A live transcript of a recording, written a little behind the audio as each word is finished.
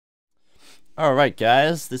Alright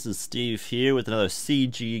guys, this is Steve here with another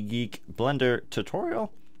CG Geek Blender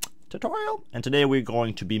tutorial, and today we're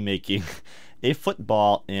going to be making a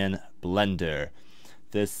football in Blender.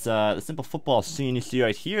 This simple football scene you see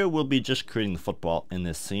right here, we'll be just creating the football in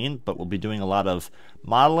this scene, but we'll be doing a lot of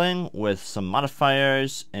modeling with some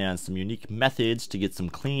modifiers and some unique methods to get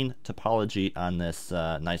some clean topology on this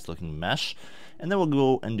nice looking mesh. And then we'll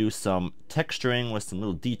go and do some texturing with some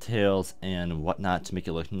little details and whatnot to make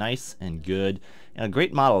it look nice and good. And a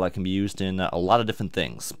great model that can be used in a lot of different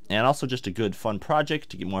things. And also just a good fun project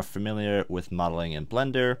to get more familiar with modeling in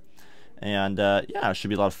Blender. And yeah, it should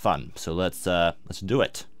be a lot of fun. So let's do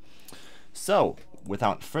it. So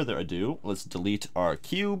without further ado, let's delete our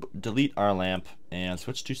cube, delete our lamp, and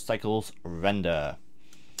switch to Cycles Render.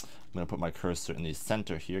 I'm going to put my cursor in the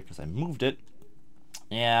center here because I moved it.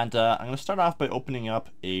 And I'm going to start off by opening up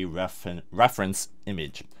a reference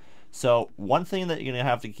image. So one thing that you're going to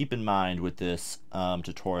have to keep in mind with this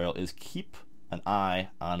tutorial is keep an eye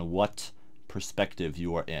on what perspective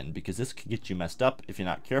you are in, because this could get you messed up if you're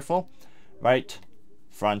not careful. Right,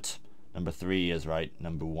 front, number 3 is right,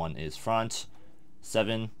 number 1 is front,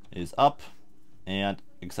 7 is up, and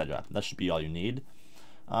etc. That should be all you need.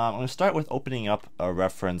 I'm going to start with opening up a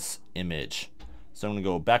reference image. So I'm going to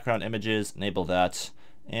go background images, enable that,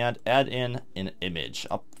 and add in an image.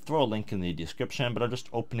 I'll throw a link in the description, but I'm just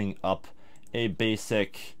opening up a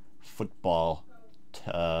basic football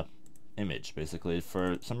image, basically,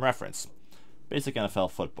 for some reference. Basic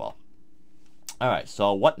NFL football. Alright,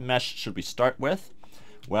 so what mesh should we start with?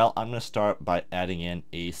 Well, I'm going to start by adding in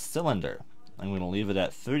a cylinder. I'm going to leave it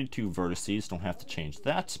at 32 vertices, don't have to change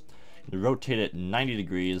that. Rotate it 90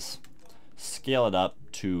 degrees, scale it up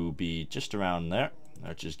to be just around there,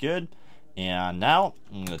 which is good. And now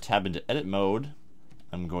I'm going to tab into edit mode.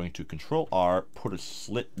 I'm going to Control R, put a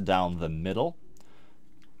slit down the middle.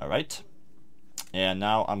 Alright. And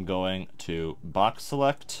now I'm going to box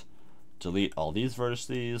select, delete all these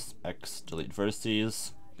vertices, X, delete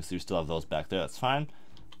vertices. You see we still have those back there, that's fine.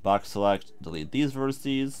 Box select, delete these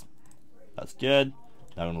vertices. That's good.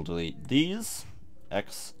 Now I'm going to delete these,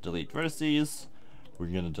 X, delete vertices. We're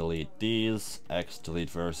going to delete these, X, delete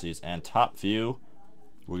vertices, and top view,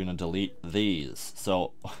 we're going to delete these.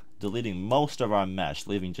 So deleting most of our mesh,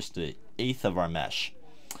 leaving just an eighth of our mesh.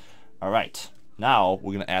 Alright, now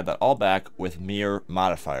we're going to add that all back with mirror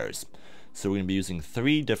modifiers. So we're going to be using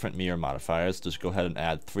 3 different mirror modifiers. Just go ahead and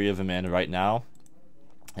add 3 of them in right now.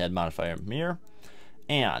 Add modifier mirror.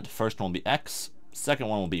 And first one will be X, second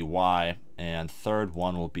one will be Y, and third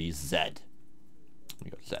one will be Z.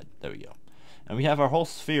 We go Z, there we go. And we have our whole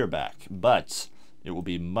sphere back, but it will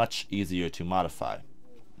be much easier to modify.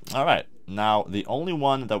 Alright, now the only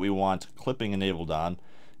one that we want clipping enabled on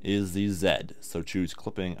is the Z. So choose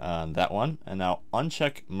clipping on that one, and now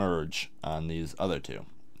uncheck merge on these other 2.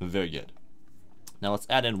 Very good. Now let's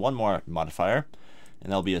add in one more modifier,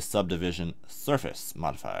 and that'll be a subdivision surface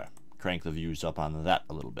modifier. Crank the views up on that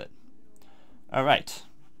a little bit. Alright,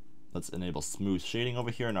 let's enable smooth shading over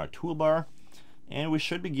here in our toolbar, and we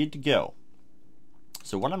should be good to go.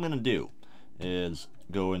 So what I'm going to do is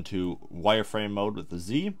go into wireframe mode with the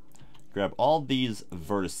Z, grab all these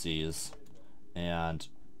vertices and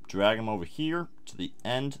drag them over here to the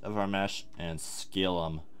end of our mesh and scale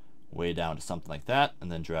them way down to something like that,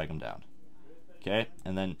 and then drag them down. Okay,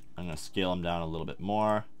 and then I'm going to scale them down a little bit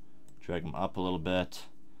more, drag them up a little bit,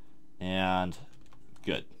 and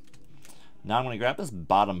good. Now I'm going to grab this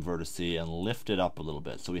bottom vertice and lift it up a little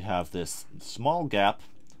bit. So we have this small gap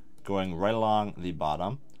going right along the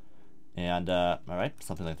bottom. And alright,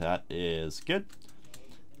 something like that is good.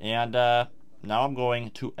 And now I'm going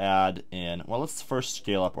to add in, well, let's first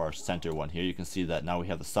scale up our center one here. You can see that now we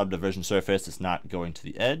have the subdivision surface. It's not going to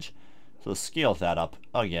the edge. So let's scale that up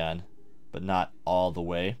again, but not all the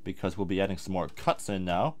way, because we'll be adding some more cuts in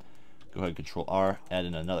now. Go ahead and Control R, add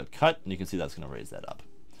in another cut, and you can see that's going to raise that up.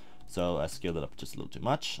 So I scaled it up just a little too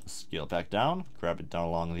much. Scale it back down, grab it down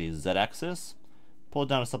along the Z-axis, pull it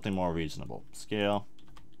down to something more reasonable. Scale,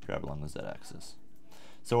 grab along the Z-axis.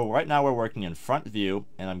 So right now we're working in front view,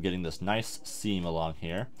 and I'm getting this nice seam along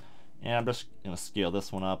here. And I'm just going to scale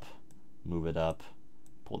this one up, move it up,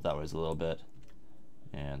 pull it that way a little bit,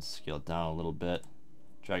 and scale it down a little bit.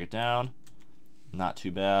 Drag it down, not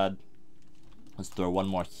too bad. Let's throw one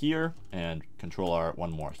more here, and Control R,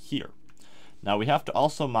 one more here. Now we have to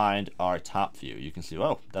also mind our top view. You can see,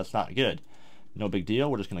 oh, that's not good. No big deal,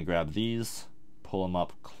 we're just going to grab these, pull them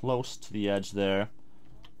up close to the edge there,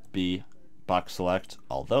 B, box select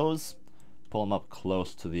all those, pull them up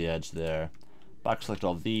close to the edge there, box select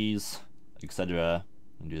all these, etc.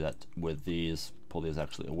 And do that with these, pull these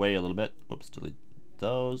actually away a little bit, oops, delete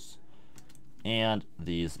those, and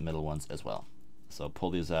these middle ones as well. So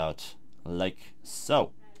pull these out like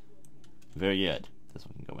so. Very good. This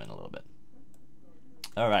one can go in a little bit.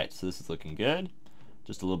 Alright, so this is looking good.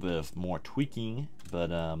 Just a little bit of more tweaking,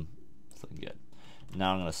 but it's looking good.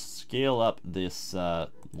 Now I'm going to scale up this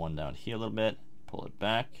one down here a little bit, pull it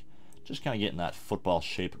back, just kind of getting that football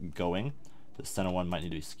shape going. The center one might need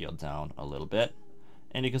to be scaled down a little bit.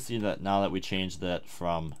 And you can see that now that we changed that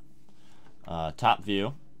from top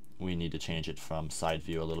view, we need to change it from side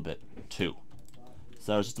view a little bit too.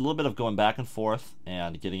 So it's just a little bit of going back and forth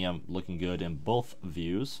and getting them looking good in both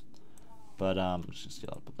views. But I'm just going to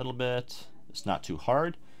scale up a little bit. It's not too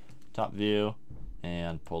hard. Top view,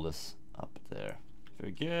 and pull this up there.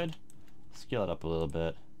 Very good. Scale it up a little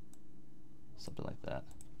bit. Something like that.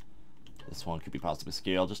 This one could be possibly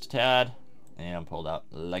scaled just a tad, and pulled out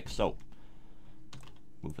like so.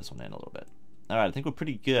 Move this one in a little bit. Alright, I think we're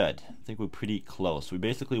pretty good. I think we're pretty close. We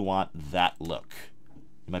basically want that look.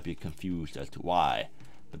 You might be confused as to why,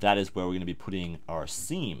 but that is where we're going to be putting our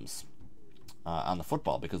seams on the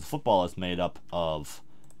football, because the football is made up of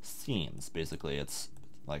seams. Basically, it's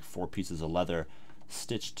like 4 pieces of leather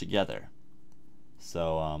stitched together.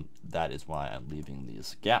 So that is why I'm leaving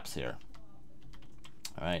these gaps here.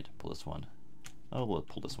 Alright, pull this one. Oh, we'll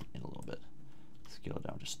pull this one in a little bit. Scale it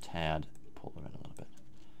down just a tad. Pull it in a little bit.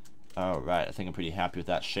 Alright, I think I'm pretty happy with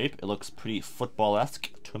that shape. It looks pretty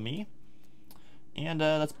football-esque to me. And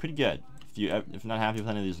that's pretty good. If you're not happy with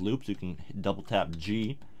any of these loops, you can double tap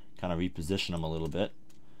G, kind of reposition them a little bit.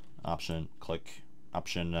 Option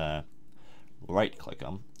right click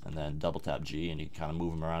them, and then double tap G, and you can kind of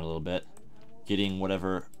move them around a little bit, getting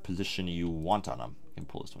whatever position you want on them. You can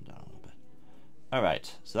pull this one down a little bit.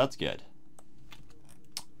 Alright, so that's good.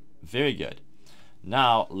 Very good.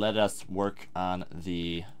 Now let us work on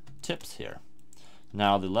the tips here.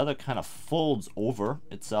 Now the leather kind of folds over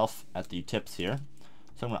itself at the tips here.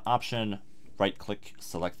 So I'm going to option right click,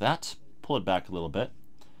 select that, pull it back a little bit,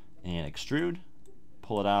 and extrude,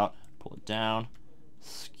 pull it out, pull it down,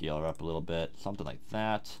 scale it up a little bit, something like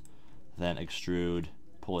that. Then extrude,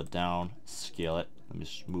 pull it down, scale it. Let me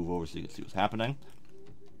just move over so you can see what's happening.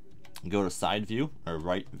 Go to side view, or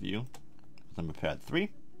right view, number pad 3.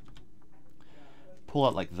 Pull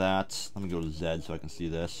it like that. Let me go to Z so I can see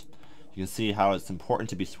this. You can see how it's important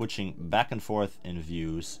to be switching back and forth in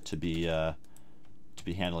views to be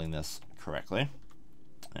handling this correctly.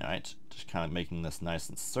 Alright, just kind of making this nice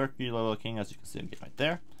and circular looking, as you can see I'm getting right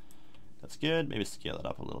there. That's good. Maybe scale it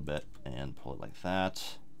up a little bit and pull it like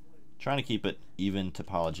that. Trying to keep it even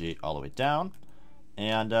topology all the way down.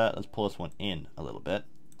 And let's pull this one in a little bit.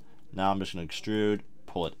 Now I'm just going to extrude,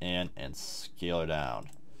 pull it in, and scale it down.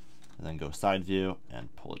 And then go side view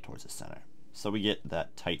and pull it towards the center. So we get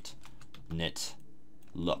that tight knit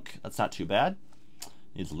look. That's not too bad.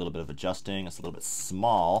 Needs a little bit of adjusting. It's a little bit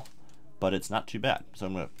small, but it's not too bad. So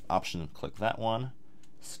I'm going to option click that one,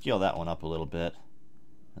 scale that one up a little bit,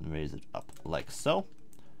 and raise it up like so.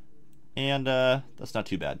 And that's not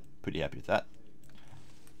too bad. Pretty happy with that.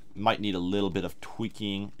 Might need a little bit of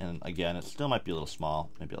tweaking, and again, it still might be a little small.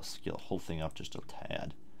 Maybe I'll scale the whole thing up just a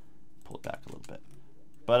tad. Pull it back a little bit.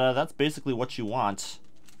 But that's basically what you want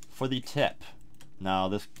for the tip. Now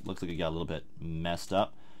this looks like it got a little bit messed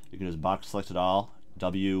up. You can just box select it all,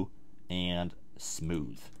 W, and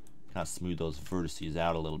smooth. Kind of smooth those vertices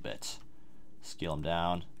out a little bit. Scale them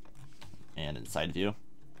down, and in side view,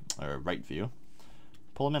 or right view,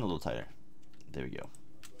 pull them in a little tighter. There we go.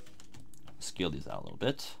 Scale these out a little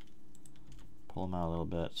bit. Pull them out a little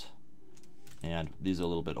bit. And these are a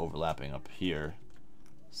little bit overlapping up here.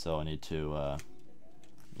 So I need to,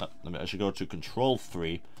 I should go to Control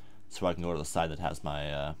 3 so I can go to the side that has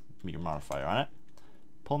my meter modifier on it.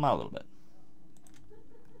 Pull them out a little bit.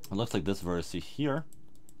 It looks like this vertex here.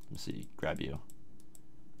 Let me see, grab you.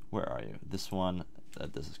 Where are you? This one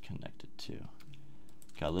that this is connected to.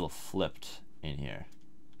 Got a little flipped in here.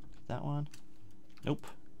 That one? Nope.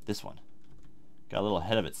 This one. Got a little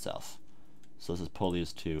ahead of itself. So let's just pull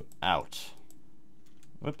these two out.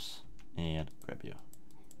 Whoops. And grab you.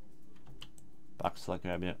 Box select,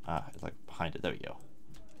 grab you. Ah, it's like behind it. There we go.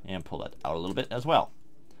 And pull that out a little bit as well.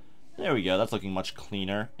 There we go. That's looking much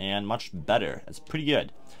cleaner and much better. That's pretty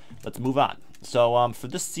good. Let's move on. So for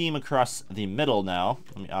this seam across the middle now,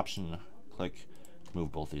 let me option click,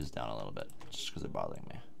 move both these down a little bit, just because they're bothering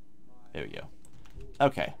me. There we go.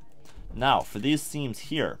 Okay. Now for these seams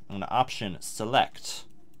here, I'm going to option select.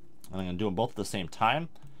 And I'm going to do them both at the same time.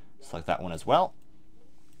 Select that one as well.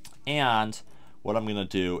 And what I'm going to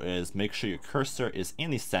do is make sure your cursor is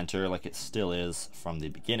in the center like it still is from the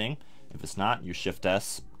beginning. If it's not, you Shift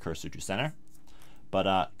S, cursor to center.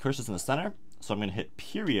 But cursor's in the center, so I'm going to hit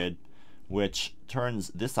period which turns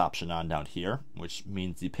this option on down here, which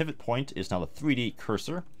means the pivot point is now the 3D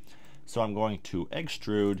cursor. So I'm going to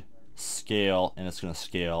extrude, scale, and it's going to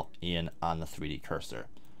scale in on the 3D cursor.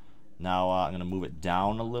 Now I'm going to move it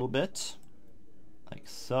down a little bit, like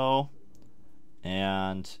so,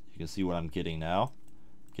 and you can see what I'm getting now.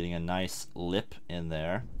 Getting a nice lip in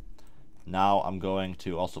there. Now I'm going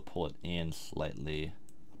to also pull it in slightly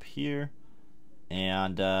up here,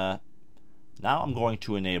 and now I'm going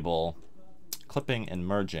to enable clipping and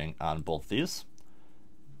merging on both these.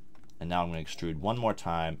 And now I'm going to extrude one more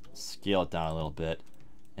time, scale it down a little bit,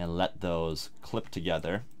 and let those clip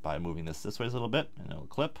together by moving this way a little bit, and it'll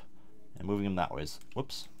clip, and moving them that way.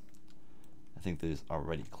 Whoops. I think these are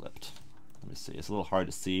already clipped. Let me see. It's a little hard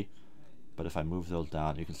to see, but if I move those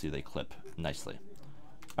down, you can see they clip nicely.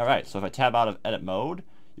 Alright, so if I tab out of edit mode,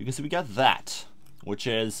 you can see we got that, which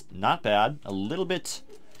is not bad. A little bit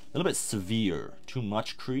severe. Too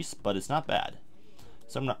much crease, but it's not bad.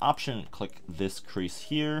 So I'm going to option click this crease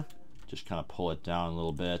here. Just kind of pull it down a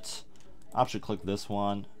little bit. Option click this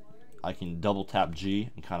one. I can double tap G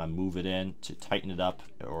and kind of move it in to tighten it up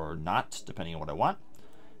or not, depending on what I want.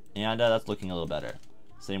 And that's looking a little better.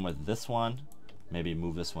 Same with this one. Maybe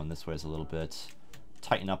move this one this way a little bit.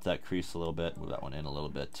 Tighten up that crease a little bit. Move that one in a little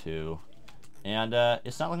bit too. And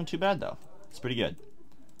it's not looking too bad though. It's pretty good.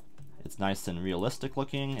 It's nice and realistic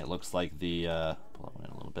looking. It looks like the pull that one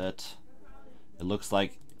in a little bit. It looks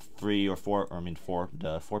like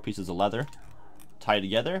four pieces of leather tied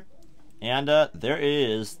together. And there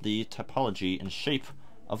is the topology and shape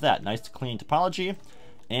of that. Nice clean topology.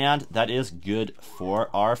 And that is good for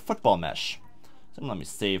our football mesh. So let me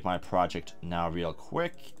save my project now real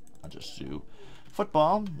quick. I'll just do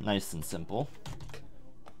football. Nice and simple.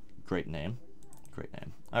 Great name. Great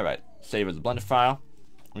name. Alright, save as a Blender file.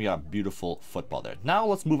 We got a beautiful football there. Now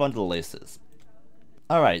let's move on to the laces.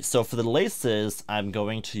 Alright, so for the laces, I'm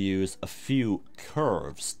going to use a few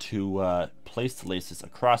curves to place the laces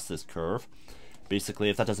across this curve. Basically,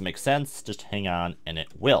 if that doesn't make sense, just hang on and it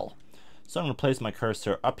will. So I'm going to place my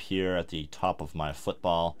cursor up here at the top of my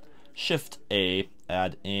football. Shift A,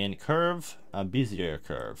 add in curve, a Bezier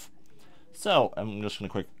curve. So I'm just going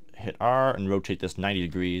to quick hit R and rotate this 90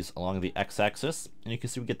 degrees along the x-axis, and you can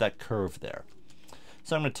see we get that curve there.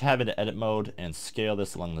 So I'm going to tab into edit mode and scale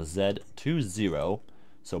this along the Z to 0.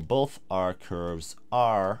 So both our curves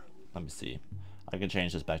are, let me see, I can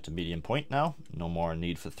change this back to medium point now. No more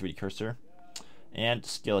need for the 3D cursor. And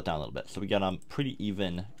scale it down a little bit. So we got a pretty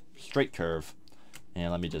even straight curve.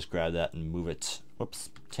 And let me just grab that and move it,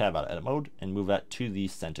 whoops, tab out of edit mode and move that to the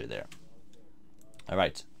center there.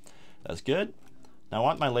 Alright, that's good. Now I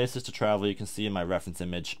want my laces to travel, you can see in my reference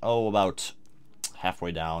image, about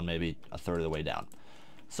halfway down, maybe a third of the way down.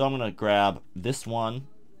 So I'm going to grab this one,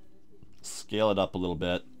 scale it up a little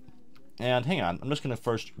bit, and hang on, I'm just going to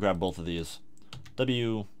first grab both of these. Let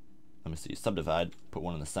me see, subdivide, put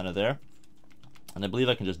one in the center there. And I believe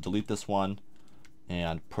I can just delete this one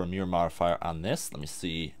and put a mirror modifier on this. Let me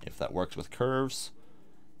see if that works with curves.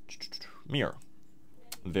 Mirror.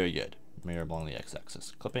 Very good. Mirror along the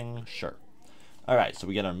x-axis. Clipping, sure. Alright, so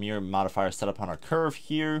we get our mirror modifier set up on our curve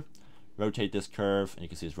here. Rotate this curve, and you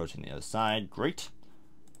can see it's rotating the other side. Great.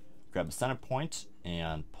 Grab the center point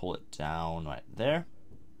and pull it down right there.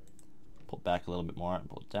 Pull it back a little bit more and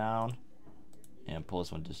pull it down. And pull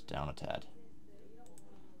this one just down a tad.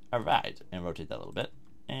 Alright, and rotate that a little bit.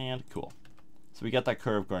 And cool. So we got that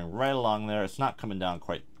curve going right along there. It's not coming down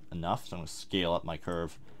quite enough, so I'm going to scale up my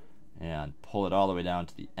curve and pull it all the way down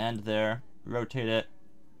to the end there. Rotate it.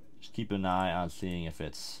 Just keep an eye on seeing if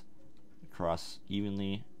it's across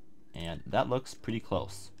evenly. And that looks pretty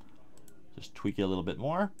close. Just tweak it a little bit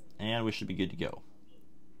more, and we should be good to go.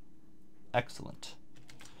 Excellent.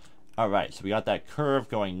 Alright, so we got that curve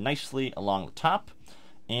going nicely along the top.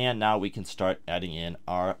 And now we can start adding in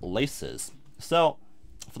our laces. So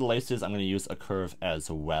for the laces, I'm going to use a curve as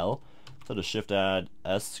well. So to shift add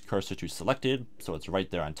S cursor to selected, so it's right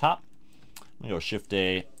there on top. I'm going to go shift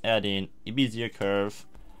A, add in a Bezier curve,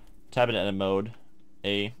 tab into edit mode,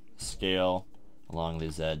 A, scale along the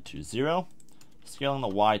Z to 0, scaling the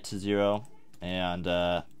Y to 0, and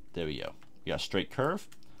there we go. We got a straight curve.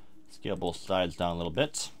 Scale both sides down a little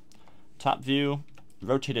bit. Top view,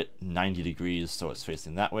 rotate it 90 degrees so it's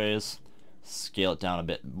facing that ways. Scale it down a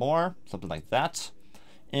bit more, something like that.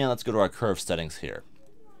 And let's go to our curve settings here.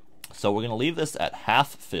 So we're going to leave this at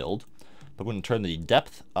half filled, but we're going to turn the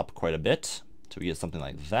depth up quite a bit so we get something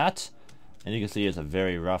like that. And you can see it's a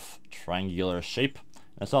very rough triangular shape.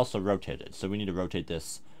 And it's also rotated, so we need to rotate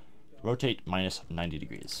this. Rotate minus 90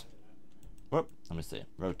 degrees. Whoop, let me see.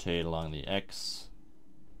 Rotate along the X,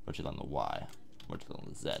 rotate along the Y. rotate along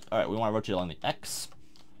the Z. Alright, we want to rotate along the X,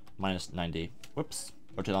 minus 90. Whoops.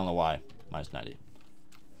 Rotate along the Y, minus 90.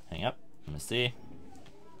 Hang up. Let me see.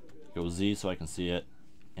 Go Z so I can see it.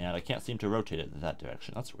 And I can't seem to rotate it in that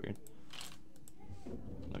direction. That's weird.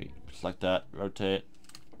 Let me select that, rotate.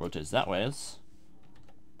 Rotates that ways.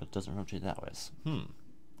 But it doesn't rotate that ways. If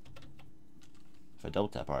I double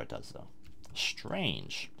tap R, it does though.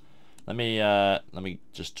 Strange. Let me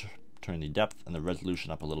just turn the depth and the resolution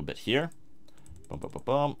up a little bit here. Boom, boom, boom,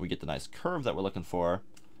 boom. We get the nice curve that we're looking for.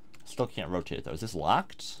 Still can't rotate it though. Is this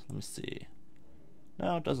locked? Let me see.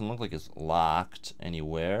 No, it doesn't look like it's locked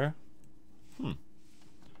anywhere.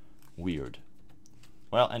 Weird.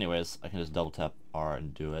 Well, anyways, I can just double tap R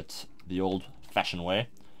and do it the old-fashioned way.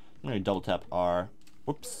 I'm going to double tap R.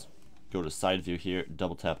 Whoops. Go to side view here,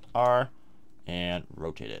 double tap R, and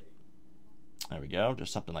rotate it. There we go,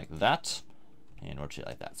 just something like that. And rotate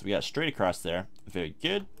like that. So we got straight across there. Very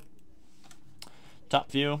good. Top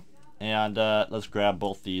view. And let's grab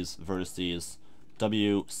both these vertices.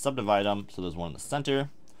 W, subdivide them, so there's one in the center.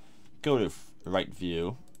 Go to right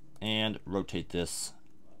view, and rotate this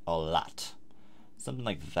a lot. Something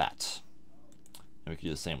like that. And we can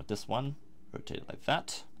do the same with this one. Rotate it like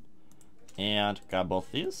that. And grab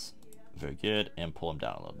both these. Very good. And pull them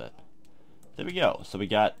down a little bit. There we go. So we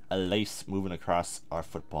got a lace moving across our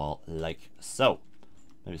football like so.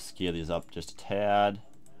 Maybe scale these up just a tad.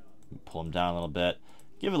 Pull them down a little bit.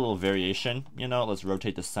 Give it a little variation. You know, let's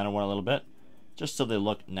rotate the center one a little bit. Just so they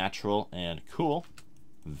look natural and cool.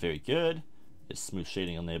 Very good. Is smooth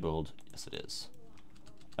shading enabled? Yes, it is.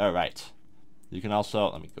 Alright. You can also,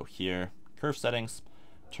 let me go here, curve settings,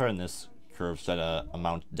 turn this curve set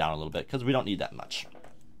amount down a little bit because we don't need that much.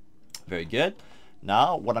 Very good.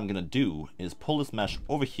 Now what I'm going to do is pull this mesh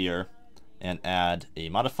over here and add a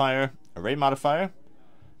modifier, array modifier.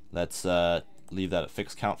 Let's leave that at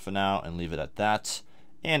fixed count for now and leave it at that.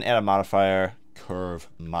 And add a modifier, curve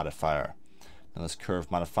modifier. Now this curve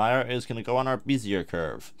modifier is going to go on our Bezier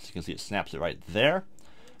curve. So you can see it snaps it right there.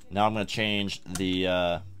 Now I'm going to change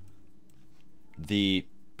the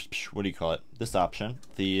what do you call it? This option,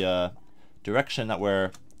 the direction that we're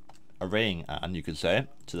arraying on, you could say,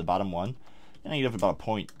 to the bottom one, and I give it about a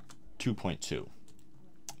 2.2.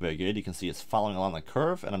 Very good. You can see it's following along the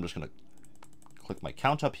curve, and I'm just going to click my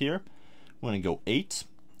count up here. I'm going to go 8,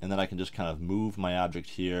 and then I can just kind of move my object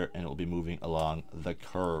here, and it will be moving along the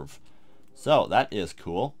curve. So that is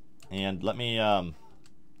cool. And let me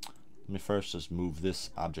first just move this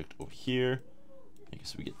object over here.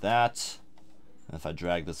 So we get that. And if I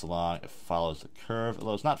drag this along, it follows the curve,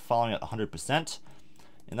 although it's not following it 100%,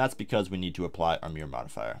 and that's because we need to apply our mirror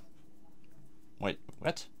modifier. Wait,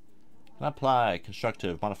 what? Can I apply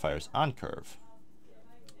constructive modifiers on curve?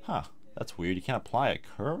 Huh, that's weird. You can't apply a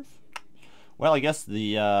curve? Well, I guess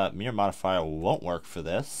the mirror modifier won't work for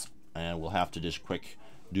this, and we'll have to just quick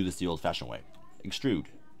do this the old-fashioned way. Extrude,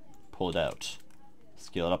 pull it out,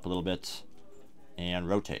 scale it up a little bit, and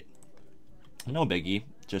rotate. No biggie,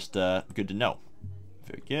 just good to know.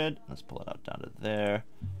 Very good. Let's pull it out down to there,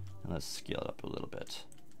 and let's scale it up a little bit.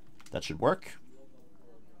 That should work.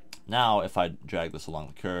 Now, if I drag this along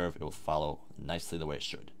the curve, it will follow nicely the way it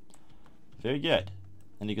should. Very good.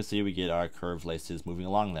 And you can see we get our curved laces moving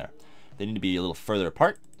along there. They need to be a little further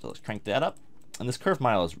apart, so let's crank that up. And this curve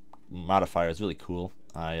modifier is really cool.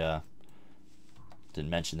 I didn't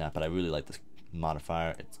mention that, but I really like this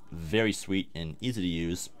modifier. It's very sweet and easy to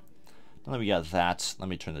use. Now that we got that, let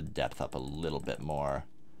me turn the depth up a little bit more,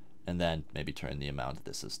 and then maybe turn the amount that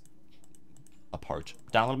this is apart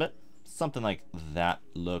down a little bit. Something like that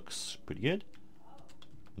looks pretty good.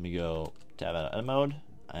 Let me go tab out of edit mode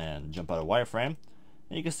and jump out of wireframe,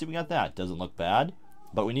 and you can see we got that. Doesn't look bad,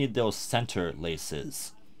 but we need those center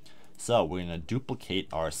laces. So we're going to duplicate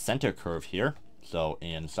our center curve here. So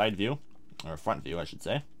in side view, or front view I should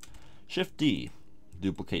say, Shift D,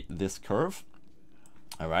 duplicate this curve.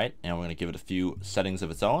 Alright, and we're going to give it a few settings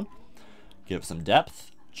of its own. Give it some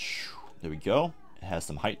depth. There we go. It has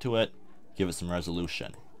some height to it. Give it some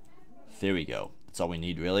resolution. There we go. That's all we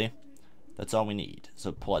need, really. That's all we need.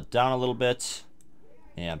 So pull it down a little bit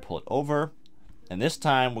and pull it over. And this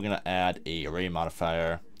time we're going to add a array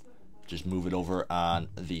modifier. Just move it over on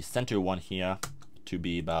the center one here to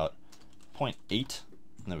be about 0.8. And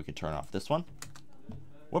then we can turn off this one.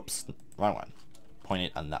 Whoops, wrong one.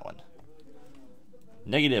 0.8 on that one.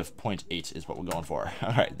 Negative 0.8 is what we're going for.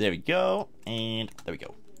 Alright, there we go. And there we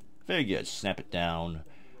go. Very good. Snap it down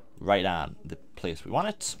right on the place we want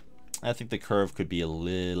it. I think the curve could be a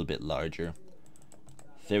little bit larger.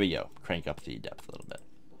 There we go. Crank up the depth a little bit.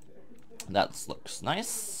 That looks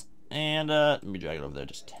nice. And let me drag it over there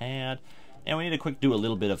just a tad. And we need to quick do a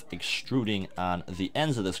little bit of extruding on the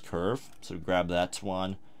ends of this curve. So grab that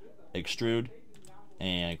one, extrude,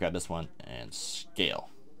 and grab this one and scale.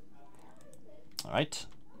 Alright,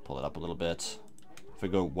 pull it up a little bit. If I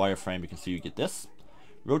go wireframe, you can see you get this.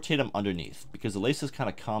 Rotate them underneath, because the laces kind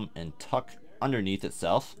of come and tuck underneath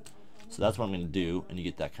itself. So that's what I'm going to do, and you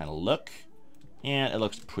get that kind of look. And it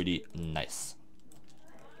looks pretty nice.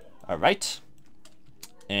 Alright,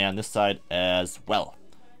 and this side as well.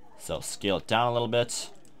 So scale it down a little bit,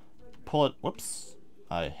 pull it, whoops,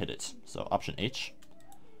 I hit it. So Option H,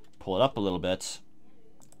 pull it up a little bit,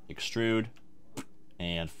 extrude,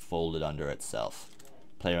 and fold it under itself.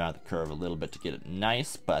 Play around with the curve a little bit to get it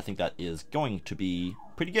nice, but I think that is going to be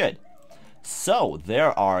pretty good. So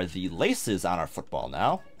there are the laces on our football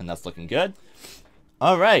now, and that's looking good.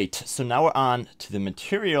 Alright, so now we're on to the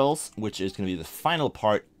materials, which is going to be the final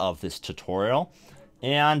part of this tutorial,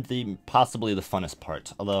 and possibly the funnest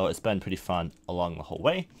part, although it's been pretty fun along the whole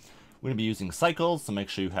way. We're going to be using cycles, so make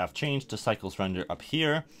sure you have changed to cycles render up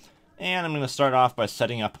here. And I'm going to start off by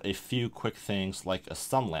setting up a few quick things like a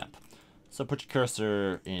sun lamp. So put your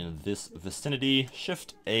cursor in this vicinity,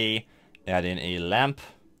 Shift A, add in a lamp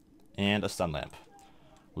and a sun lamp.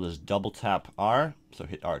 We'll just double tap R, so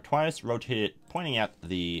hit R twice, rotate it pointing at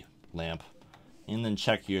the lamp, and then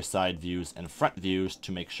check your side views and front views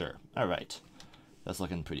to make sure. Alright, that's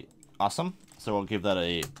looking pretty awesome. So we'll give that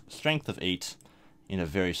a strength of 8 in a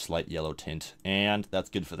very slight yellow tint, and that's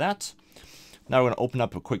good for that. Now we're going to open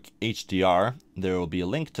up a quick HDR. There will be a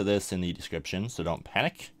link to this in the description, so don't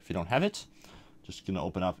panic if you don't have it. Just going to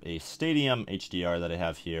open up a Stadium HDR that I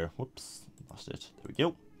have here. Whoops, lost it. There we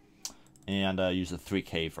go. And use the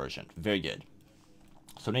 3K version. Very good.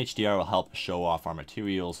 So an HDR will help show off our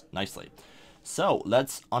materials nicely. So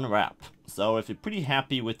let's unwrap. So if you're pretty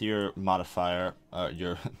happy with your modifier,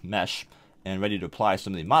 your mesh, and ready to apply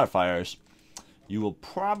some of the modifiers, you will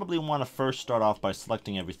probably want to first start off by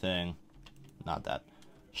selecting everything. Not that.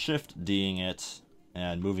 Shift D'ing it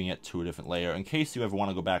and moving it to a different layer in case you ever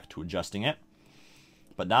want to go back to adjusting it.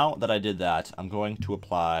 But now that I did that, I'm going to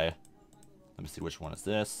apply. Let me see, which one is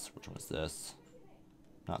this? Which one is this?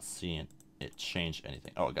 Not seeing it change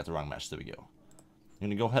anything. Oh, I got the wrong mesh. There we go. I'm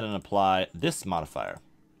going to go ahead and apply this modifier.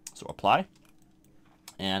 So apply.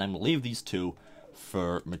 And I'm going to leave these two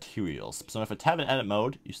for materials. So if I tab in edit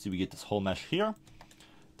mode, you see we get this whole mesh here.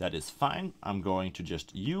 That is fine. I'm going to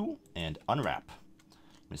just U and unwrap.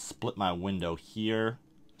 I'm going to split my window here,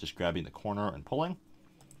 just grabbing the corner and pulling.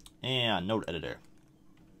 And node editor.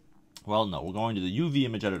 Well, no, we're going to the UV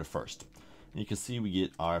image editor first. And you can see we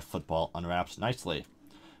get our football unwrapped nicely.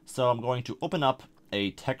 So I'm going to open up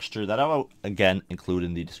a texture that I will, again, include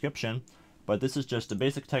in the description. But this is just a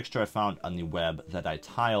basic texture I found on the web that I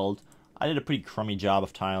tiled. I did a pretty crummy job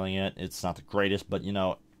of tiling it. It's not the greatest, but, you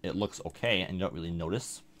know, it looks okay and you don't really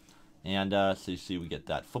notice. And so you see we get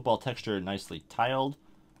that football texture nicely tiled.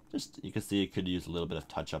 Just, you can see it could use a little bit of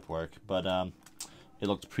touch-up work, but it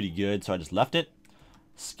looked pretty good, so I just left it.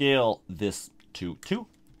 Scale this to 2.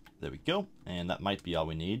 There we go. And that might be all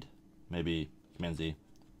we need. Maybe Command Z.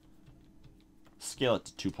 Scale it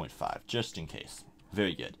to 2.5, just in case.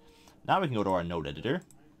 Very good. Now we can go to our node editor.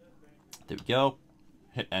 There we go.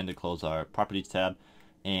 Hit N to close our Properties tab.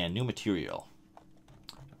 And new material.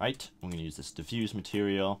 Alright, I'm going to use this diffuse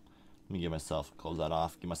material. Let me give myself, close that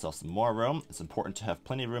off, give myself some more room. It's important to have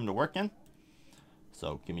plenty of room to work in.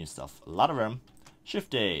 So give yourself a lot of room.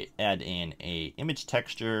 Shift A, add in a image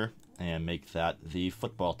texture, and make that the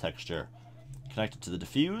football texture. Connect it to the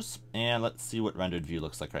diffuse, and let's see what rendered view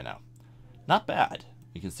looks like right now. Not bad.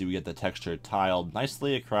 You can see we get the texture tiled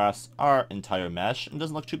nicely across our entire mesh, and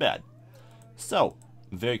doesn't look too bad. So,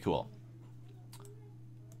 very cool.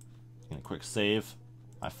 I'm going to quick save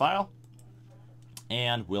my file,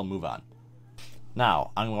 and we'll move on.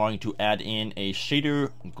 Now, I'm going to add in a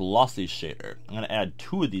shader, glossy shader. I'm going to add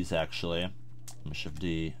 2 of these actually. Let me Shift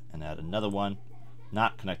D and add another one.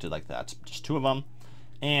 Not connected like that, just 2 of them.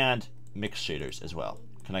 And mix shaders as well.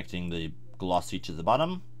 Connecting the glossy to the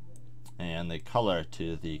bottom and the color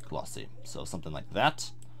to the glossy. So something like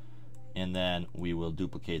that. And then we will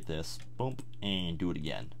duplicate this, boom, and do it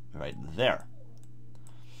again right there.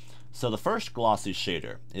 So the first glossy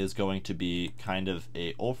shader is going to be kind of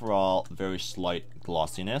a overall very slight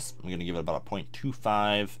glossiness. I'm going to give it about a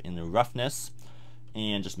 0.25 in the roughness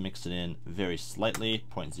and just mix it in very slightly,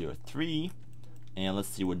 0.03. And let's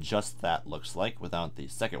see what just that looks like without the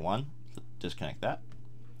second one. So disconnect that.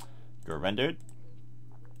 Go rendered.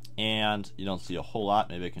 And you don't see a whole lot.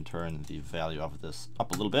 Maybe I can turn the value of this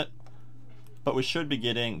up a little bit. But we should be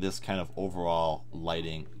getting this kind of overall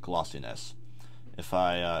lighting glossiness. If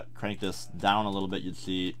I crank this down a little bit, you'd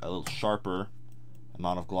see a little sharper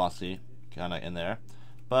amount of glossy kind of in there.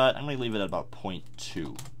 But I'm going to leave it at about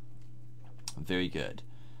 0.2. Very good.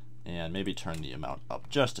 And maybe turn the amount up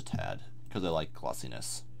just a tad, because I like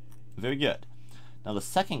glossiness. Very good. Now the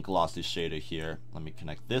second glossy shader here, let me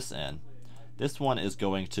connect this in. This one is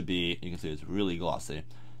going to be, you can see it's really glossy.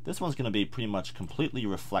 This one's going to be pretty much completely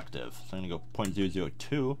reflective. So I'm going to go 0.002,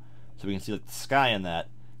 so we can see like the sky in that.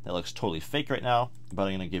 That looks totally fake right now, but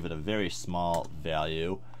I'm going to give it a very small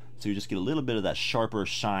value. So you just get a little bit of that sharper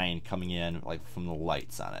shine coming in like from the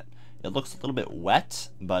lights on it. It looks a little bit wet,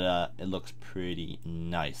 but it looks pretty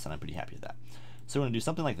nice, and I'm pretty happy with that. So we're going to do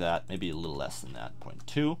something like that, maybe a little less than that,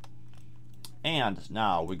 0.2. And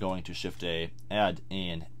now we're going to Shift A, add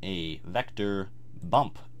in a vector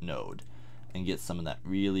bump node, and get some of that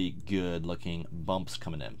really good looking bumps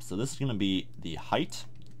coming in. So this is going to be the height,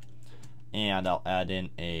 and I'll add in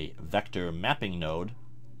a vector mapping node.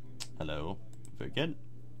 Hello, very good.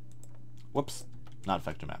 Whoops, not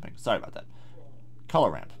vector mapping, sorry about that. Color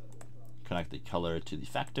ramp. Connect the color to the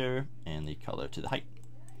factor and the color to the height.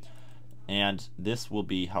 And this will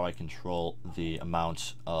be how I control the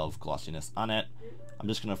amount of glossiness on it. I'm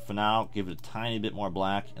just going to, for now, give it a tiny bit more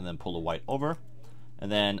black and then pull the white over. And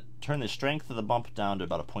then turn the strength of the bump down to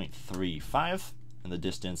about a 0.35 and the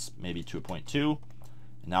distance maybe to a 0.2.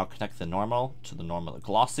 And now connect the normal to the normal of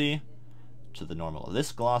glossy, to the normal of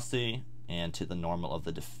this glossy, and to the normal of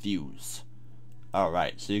the diffuse.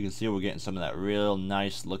 Alright, so you can see we're getting some of that real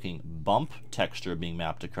nice looking bump texture being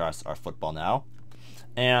mapped across our football now.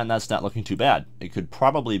 And that's not looking too bad. It could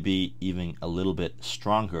probably be even a little bit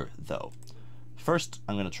stronger though. First,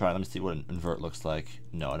 I'm going to try, let me see what an invert looks like.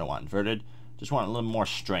 No, I don't want inverted. Just want a little more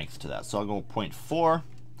strength to that. So I'll go 0.4,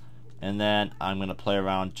 and then I'm going to play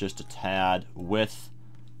around just a tad with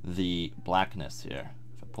the blackness here.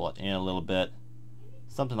 If I pull it in a little bit,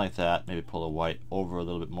 something like that, maybe pull the white over a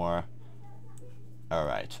little bit more.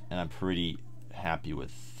 Alright, and I'm pretty happy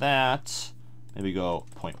with that. Maybe go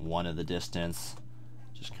 0.1 of the distance.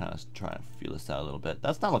 Just kind of try to feel this out a little bit.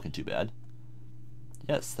 That's not looking too bad.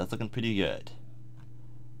 Yes, that's looking pretty good.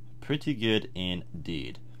 Pretty good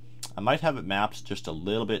indeed. I might have it mapped just a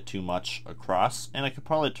little bit too much across, and I could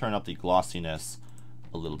probably turn up the glossiness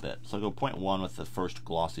a little bit. So I'll go 0.1 with the first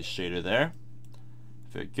glossy shader there.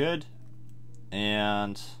 Very good.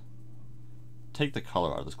 And take the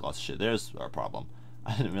color out of this glossy shade. There's our problem.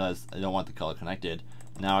 I didn't realize I don't want the color connected.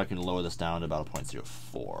 Now I can lower this down to about a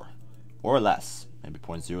 0.04 or less, maybe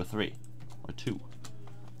 0.03 or 2.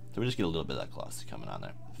 So we just get a little bit of that glossy coming on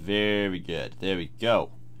there. Very good. There we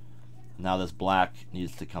go. Now this black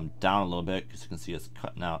needs to come down a little bit because you can see it's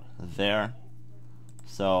cutting out there.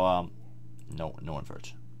 So no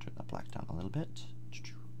invert. Turn that black down a little bit.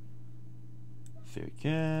 Very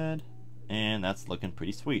good. And that's looking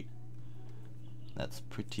pretty sweet. That's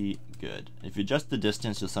pretty good. If you adjust the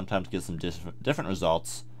distance, you'll sometimes get some different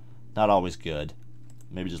results. Not always good.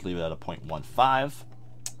 Maybe just leave it at a 0.15,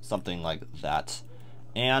 something like that.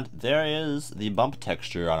 And there is the bump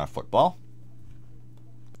texture on our football.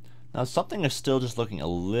 Now something is still just looking a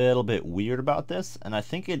little bit weird about this, and I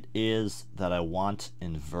think it is that I want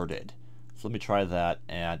inverted. So let me try that,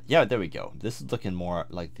 and yeah, there we go. This is looking more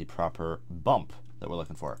like the proper bump that we're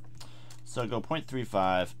looking for. So go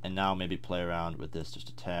 0.35, and now maybe play around with this just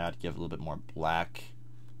a tad, give it a little bit more black.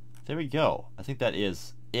 There we go. I think that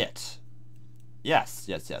is it. Yes.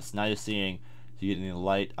 Now you're seeing, you're getting the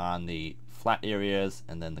light on the flat areas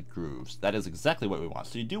and then the grooves. That is exactly what we want.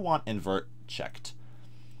 So you do want invert checked.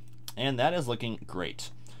 And that is looking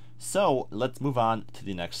great. So let's move on to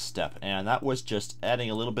the next step. And that was just adding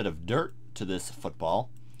a little bit of dirt to this football.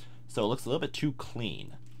 So it looks a little bit too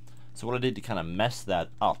clean. So what I did to kind of mess that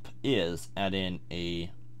up is add in a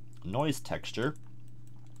noise texture.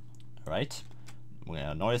 All right. We're going to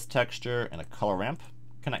add a noise texture and a color ramp.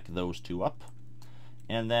 Connect those two up.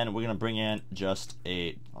 And then we're going to bring in just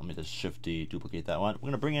a, let me just Shift D, duplicate that one. We're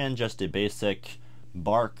going to bring in just a basic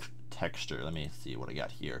bark texture. Let me see what I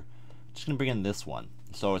got here. Just going to bring in this one.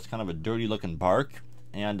 So it's kind of a dirty looking bark,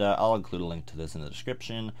 and I'll include a link to this in the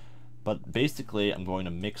description. But basically, I'm going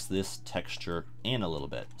to mix this texture in a little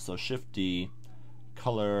bit. So Shift D,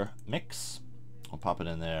 color mix. I'll pop it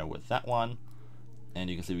in there with that one. And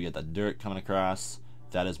you can see we get that dirt coming across.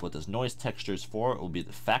 That is what this noise texture is for. It will be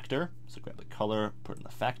the factor. So grab the color, put it in the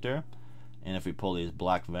factor. And if we pull these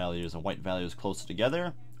black values and white values closer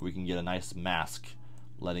together, we can get a nice mask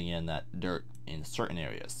letting in that dirt in certain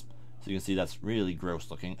areas. So you can see that's really gross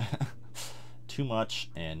looking. Too much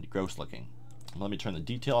and gross looking. Let me turn the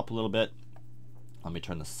detail up a little bit. Let me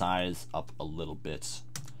turn the size up a little bit.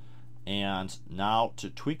 And now to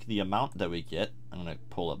tweak the amount that we get, I'm going to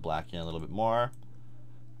pull it black in a little bit more.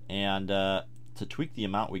 And to tweak the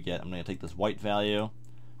amount we get, I'm going to take this white value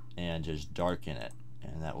and just darken it.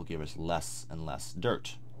 And that will give us less and less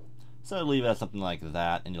dirt. So I'll leave it at something like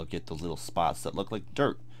that, and you'll get those little spots that look like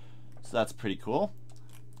dirt. So that's pretty cool.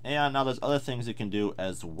 And now there's other things you can do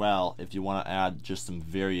as well if you want to add just some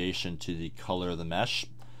variation to the color of the mesh.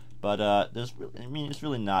 But it's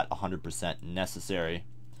really not 100% necessary.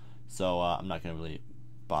 So I'm not going to really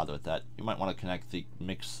bother with that. You might want to connect the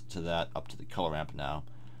mix to that up to the color ramp now,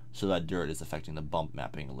 so that dirt is affecting the bump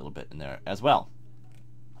mapping a little bit in there as well.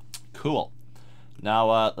 Cool.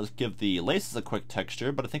 Now let's give the laces a quick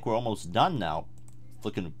texture, but I think we're almost done now. It's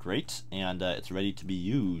looking great, and it's ready to be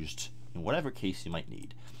used in whatever case you might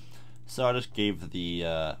need. So I just gave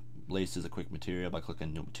the laces a quick material by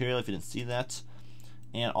clicking New Material if you didn't see that.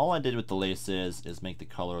 And all I did with the laces is make the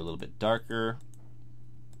color a little bit darker,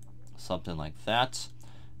 something like that,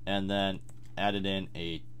 and then added in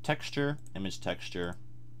a texture, image texture,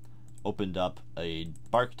 opened up a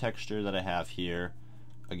bark texture that I have here.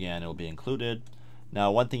 Again, it will be included.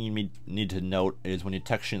 Now, one thing you need to note is when you're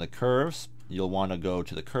texturing the curves, you'll want to go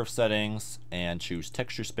to the curve settings and choose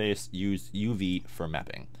texture space, use UV for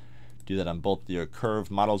mapping. Do that on both your curve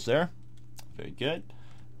models there. Very good.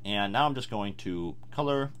 And now I'm just going to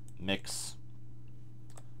color, mix,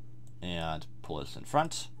 and pull this in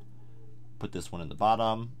front. Put this one in the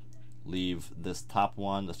bottom. Leave this top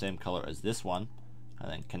one the same color as this one, and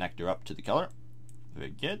then connect her up to the color. Very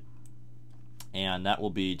good. And that will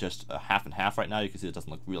be just a half and half right now. You can see it doesn't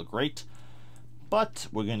look real great. But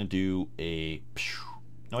we're going to do a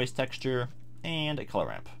noise texture and a color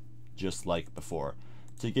ramp, just like before,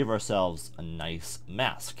 to give ourselves a nice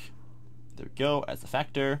mask. There we go, as a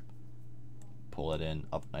factor. Pull it in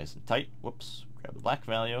up nice and tight. Whoops, grab the black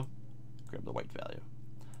value, grab the white value.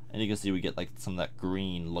 And you can see we get like some of that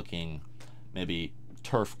green looking, maybe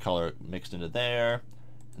turf color mixed into there.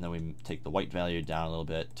 And then we take the white value down a little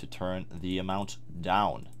bit to turn the amount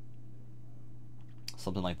down.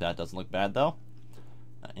 Something like that. Doesn't look bad though.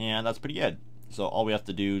 And that's pretty good. So all we have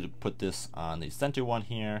to do to put this on the center one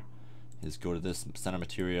here is go to this center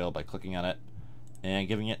material by clicking on it and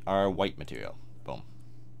giving it our white material. Boom.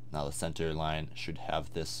 Now the center line should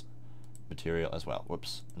have this material as well.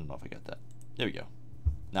 Whoops. I don't know if I got that. There we go.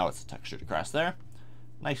 Now it's textured across there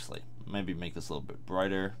nicely. Maybe make this a little bit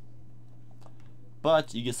brighter.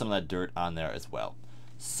 But you get some of that dirt on there as well.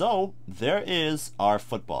 So there is our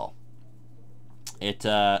football. It's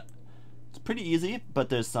pretty easy, but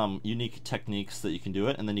there's some unique techniques that you can do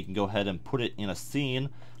it, and then you can go ahead and put it in a scene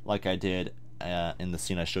like I did in the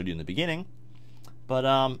scene I showed you in the beginning.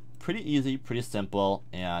 But pretty easy, pretty simple,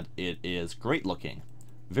 and it is great looking.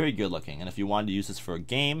 Very good looking. And if you wanted to use this for a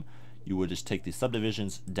game, you would just take these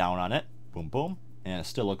subdivisions down on it, boom boom, and it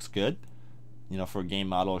still looks good, you know, for a game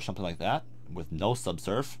model or something like that with no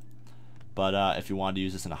subsurf. But if you wanted to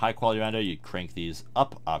use this in a high quality render, you'd crank these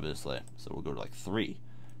up, obviously. So we'll go to like 3.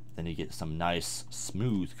 Then you get some nice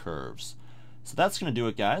smooth curves. So that's going to do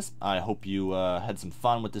it, guys. I hope you had some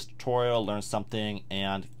fun with this tutorial, learned something,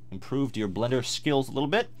 and improved your Blender skills a little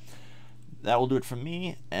bit. That will do it for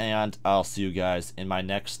me, and I'll see you guys in my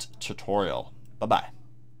next tutorial. Bye-bye.